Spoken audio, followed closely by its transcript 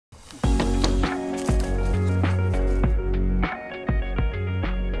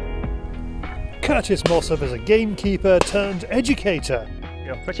Curtis Mossop is a gamekeeper turned educator.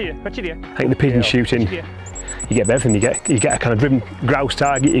 I think the pigeon shooting, you get everything. You get a kind of driven grouse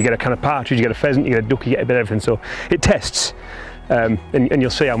target, you get a kind of partridge, you get a pheasant, you get a duck, you get a bit of everything. So it tests, and you'll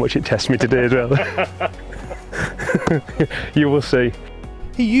see how much it tests me today as well. You will see.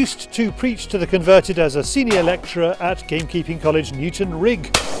 He used to preach to the converted as a senior lecturer at Gamekeeping College Newton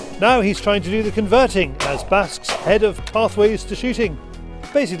Rig. Now he's trying to do the converting as BASC's head of pathways to shooting.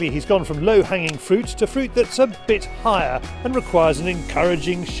 Basically, he's gone from low-hanging fruit to fruit that's a bit higher and requires an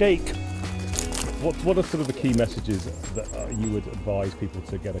encouraging shake. What are sort of the key messages that you would advise people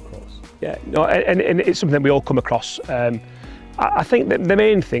to get across? Yeah, no, and it's something we all come across. I think that the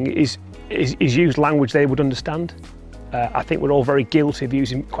main thing is use language they would understand. I think we're all very guilty of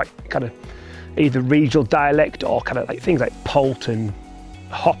using quite kind of either regional dialect or kind of like things like poult and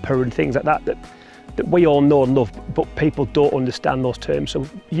hopper and things like that that we all know and love, but people don't understand those terms. So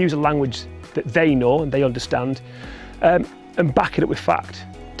use a language that they know and they understand, and back it up with fact.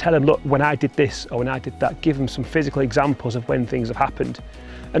 Tell them, look, when I did this or when I did that, give them some physical examples of when things have happened,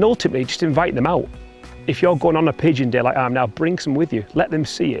 and ultimately just invite them out. If you're going on a pigeon day like I am now, bring some with you, let them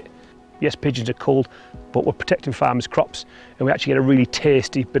see it. Yes, pigeons are cold, but we're protecting farmers' crops and we actually get a really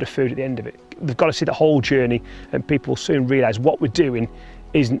tasty bit of food at the end of it. They've got to see the whole journey, and people will soon realise what we're doing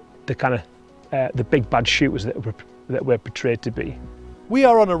isn't the kind of the big bad shooters that we're portrayed to be. We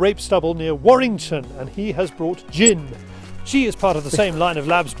are on a rape stubble near Warrington and he has brought Gin. She is part of the same line of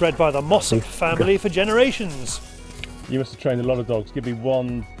labs bred by the Mossop family for generations. You must have trained a lot of dogs. Give me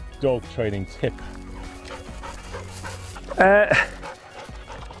one dog training tip.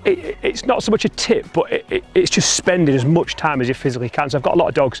 It's not so much a tip, but it's just spending as much time as you physically can. So I've got a lot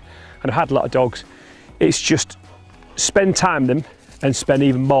of dogs and I've had a lot of dogs. It's just spend time with them and spend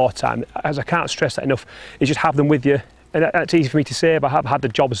even more time. As I can't stress that enough, is just have them with you. And that's easy for me to say, but I have had the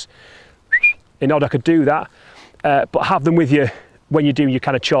jobs in order I could do that. But have them with you when you're doing your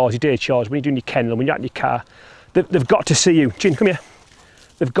kind of chores, your day chores, when you're doing your kennel, when you're out in your car. They've got to see you. Gin, come here.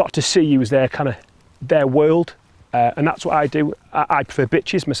 They've got to see you as their world. And that's what I do. I prefer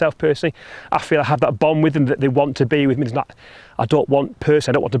bitches myself personally. I feel I have that bond with them that they want to be with me. I don't want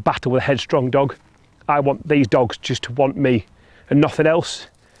to battle with a headstrong dog. I want these dogs just to want me and nothing else.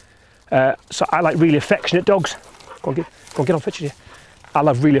 So I like really affectionate dogs. Go on, get on, fetch you. I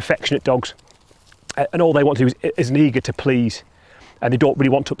love really affectionate dogs. And all they want to do is an eager to please. And they don't really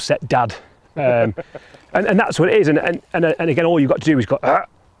want to upset dad. And that's what it is. And again, all you've got to do is go, a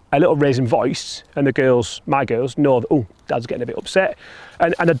little raising voice, and the girls, my girls, know that, oh, dad's getting a bit upset.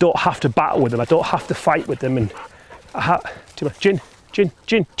 And I don't have to battle with them. I don't have to fight with them. And Gin,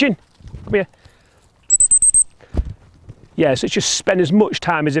 come here. Yeah, so it's just spend as much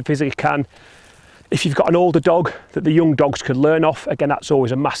time as you physically can. If you've got an older dog that the young dogs could learn off, again, that's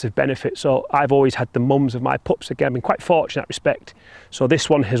always a massive benefit. So I've always had the mums of my pups, again, been quite fortunate in that respect. So this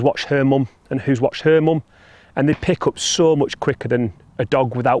one has watched her mum and who's watched her mum, and they pick up so much quicker than a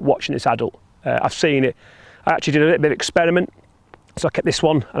dog without watching its adult. I've seen it. I actually did a little bit of experiment. So I kept this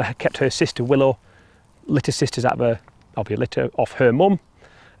one and I kept her sister Willow, litter sisters out of a litter off her mum,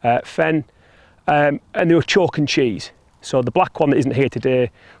 Fen, and they were chalk and cheese. So the black one that isn't here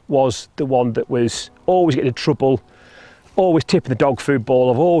today was the one that was always getting in trouble, always tipping the dog food bowl,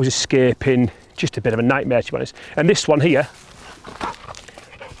 of always escaping, just a bit of a nightmare to be honest. And this one here,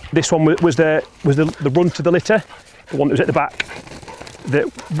 this one was the run to the litter, the one that was at the back, that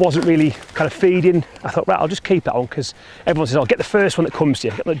wasn't really kind of feeding. I thought, right, I'll just keep that one because everyone says, oh, get the first one that comes to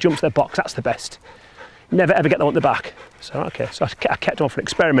you, get the jumps to their box, that's the best. Never ever get the one at the back. So okay, so I kept on for an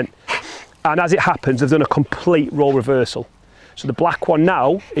experiment. And as it happens, they've done a complete role reversal. So the black one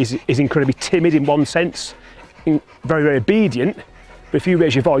now is incredibly timid in one sense, very, very obedient, but if you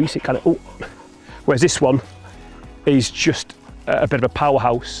raise your voice, it kind of, oh. Whereas this one is just a bit of a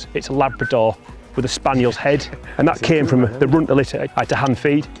powerhouse. It's a Labrador with a Spaniel's head, and that came from the run to litter. I had to hand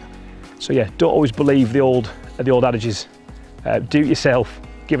feed. So yeah, don't always believe the old adages. Do it yourself,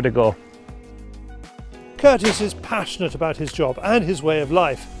 give it a go. Curtis is passionate about his job and his way of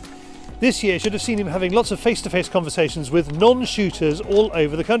life. This year should have seen him having lots of face-to-face conversations with non-shooters all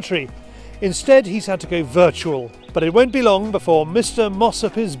over the country. Instead, he's had to go virtual. But it won't be long before Mr.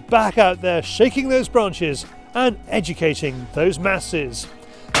 Mossop is back out there shaking those branches and educating those masses.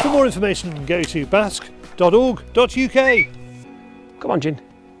 For more information, go to basc.org.uk. Come on, Gin.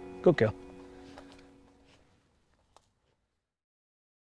 Good girl.